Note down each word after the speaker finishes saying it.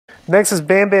Next is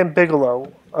Bam Bam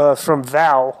Bigelow from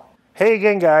Val. Hey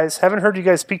again, guys. Haven't heard you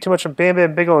guys speak too much on Bam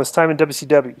Bam Bigelow in his time in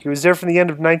WCW. He was there from the end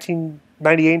of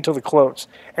 1998 until the close.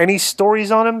 Any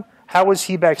stories on him? How was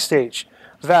he backstage?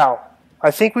 Val,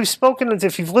 I think we've spoken,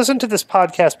 if you've listened to this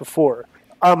podcast before,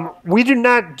 we do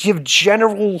not give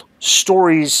general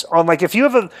stories on, like, if you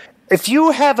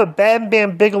have a Bam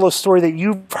Bam Bigelow story that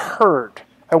you've heard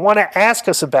and want to ask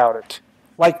us about it,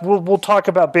 like, we'll talk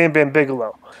about Bam Bam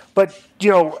Bigelow. But,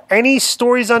 any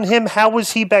stories on him, how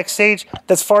was he backstage,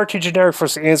 that's far too generic for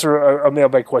us to answer a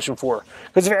mailbag question for.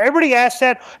 Because if everybody asks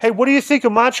that, hey, what do you think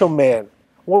of Macho Man?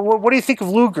 What do you think of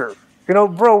Luger?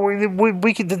 Bro,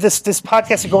 we could, this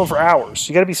podcast is going for hours.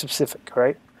 You got to be specific,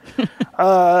 right?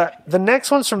 The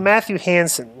next one's from Matthew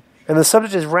Hansen, and the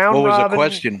subject is round robin. What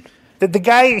was the question? The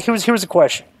guy, here's the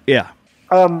question. Yeah.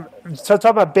 So talking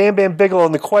about Bam Bam Bigelow,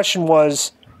 and the question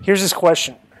was, here's his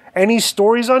question. Any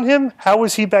stories on him? How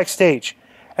was he backstage?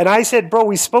 And I said, bro,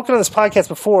 we've spoken on this podcast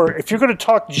before. If you're going to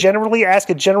talk generally, ask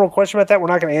a general question about that, we're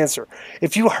not going to answer.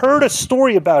 If you heard a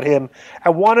story about him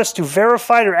and want us to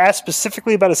verify it or ask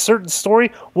specifically about a certain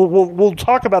story, we'll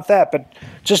talk about that. But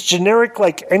just generic,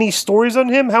 like, any stories on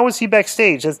him? How was he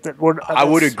backstage? I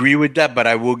would agree with that, but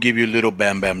I will give you a little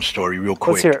Bam Bam story real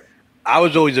quick. Let's hear it. I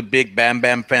was always a big Bam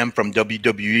Bam fan from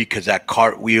WWE because that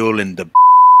cartwheel and the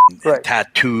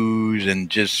tattoos and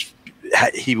just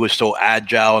he was so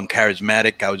agile and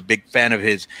charismatic. I was a big fan of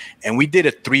his. And we did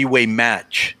a 3-way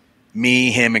match,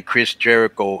 me, him, and Chris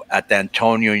Jericho at the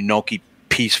Antonio Inoki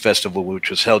Peace Festival, which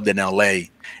was held in L.A.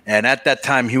 And at that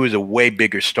time, he was a way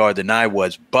bigger star than I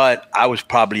was, but I was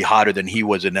probably hotter than he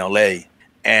was in L.A.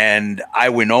 And I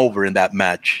went over in that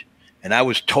match. And I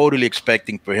was totally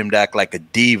expecting for him to act like a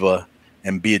diva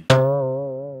and be a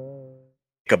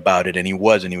about it, and he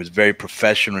wasn't. He was very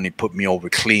professional, and he put me over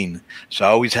clean. So I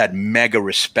always had mega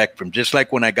respect for him. Just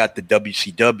like when I got the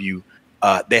WCW,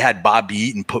 they had Bobby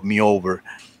Eaton put me over.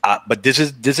 But this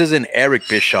isn't Eric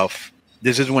Bischoff.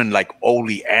 This is when, like,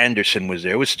 Ole Anderson was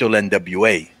there. It was still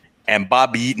NWA, and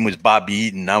Bobby Eaton was Bobby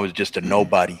Eaton. I was just a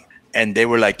nobody. And they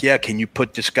were like, yeah, can you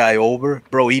put this guy over?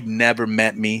 Bro, he'd never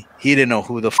met me. He didn't know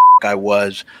who the I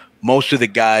was. Most of the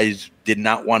guys did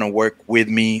not want to work with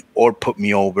me or put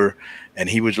me over. And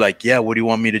he was like, yeah, what do you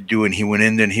want me to do? And he went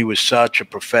in there, and he was such a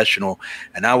professional.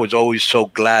 And I was always so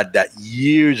glad that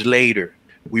years later,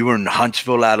 we were in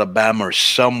Huntsville, Alabama, or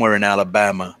somewhere in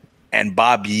Alabama, and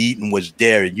Bobby Eaton was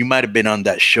there. You might have been on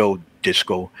that show,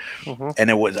 Disco. Mm-hmm.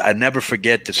 And I never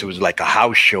forget this. It was like a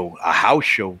house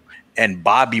show. And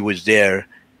Bobby was there.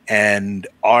 And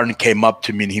Arn came up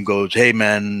to me, and he goes, hey,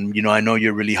 man, I know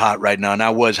you're really hot right now. And I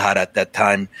was hot at that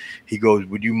time. He goes,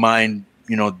 would you mind,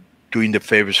 doing the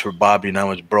favors for Bobby? And I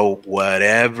was, bro,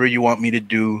 whatever you want me to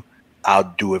do,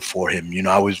 I'll do it for him.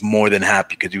 I was more than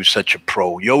happy because he was such a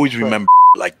pro. You always remember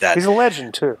like that. He's a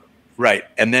legend, too. Right.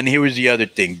 And then here was the other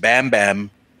thing. Bam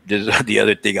Bam, this is the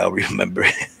other thing I'll remember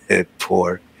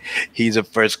for. He's the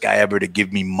first guy ever to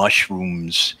give me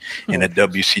mushrooms in a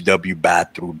WCW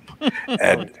bathroom.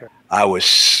 And I was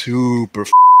super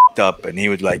up, and he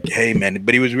was like, hey, man.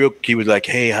 But he was like,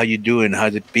 hey, how you doing?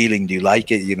 How's it feeling? Do you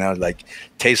like it? Like,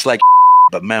 tastes like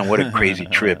but man, what a crazy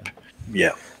trip.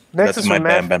 Yeah. That's my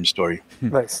Bam Bam story.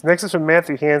 Nice. Next is from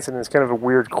Matthew Hansen. It's kind of a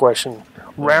weird question.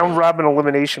 Round robin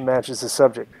elimination match is the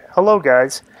subject. Hello,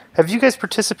 guys. Have you guys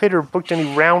participated or booked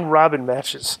any round robin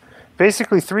matches?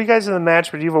 Basically, 3 guys in the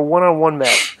match, but you have a one-on-one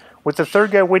match, with the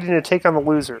third guy waiting to take on the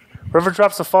loser. Whoever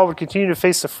drops the fall would continue to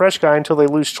face the fresh guy until they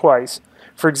lose twice.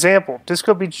 For example,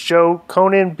 Disco beats Joe,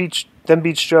 Konnan beats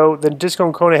Joe, then Disco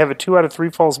and Konnan have a 2 out of 3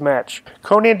 falls match.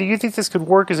 Konnan, do you think this could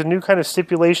work as a new kind of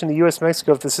stipulation in the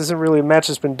U.S.-Mexico if this isn't really a match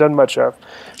that's been done much of?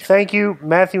 Thank you,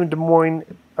 Matthew in Des Moines.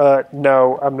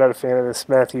 No, I'm not a fan of this,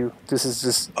 Matthew. This is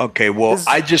just... Okay, well,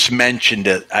 I just mentioned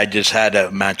that I just had a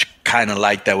match kind of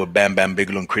like that with Bam Bam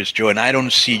Bigelow and Chris Joe, and I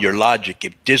don't see your logic.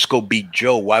 If Disco beat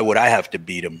Joe, why would I have to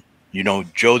beat him?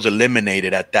 Joe's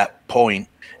eliminated at that point,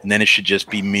 and then it should just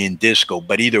be me and Disco.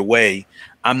 But either way,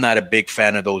 I'm not a big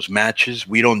fan of those matches.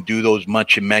 We don't do those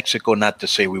much in Mexico, not to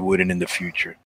say we wouldn't in the future.